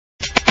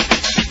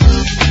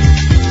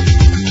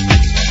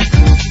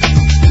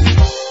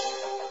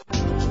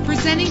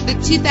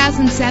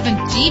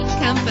2007 Jeep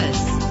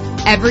Compass.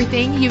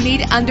 Everything you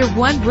need under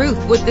one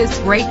roof with this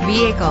great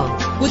vehicle.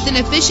 With an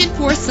efficient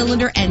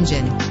 4-cylinder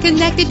engine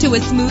connected to a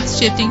smooth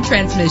shifting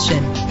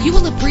transmission, you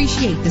will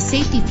appreciate the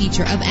safety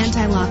feature of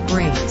anti-lock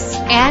brakes.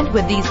 And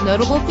with these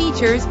notable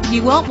features,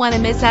 you won't want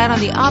to miss out on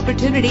the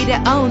opportunity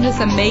to own this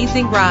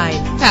amazing ride.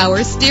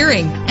 Power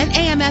steering, an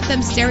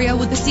AM/FM stereo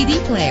with a CD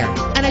player,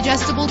 an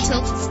adjustable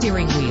tilt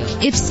steering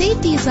wheel. If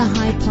safety is a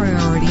high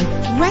priority,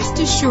 rest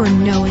assured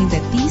knowing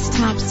that these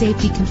top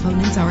safety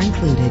components are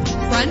included.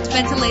 Front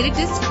ventilated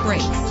disc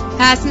brakes,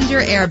 passenger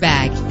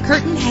airbag,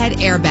 curtain head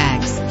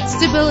airbags,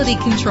 stability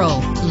control.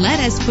 Let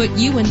us put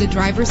you in the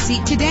driver's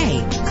seat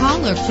today.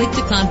 Call or click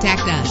to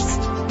contact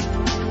us.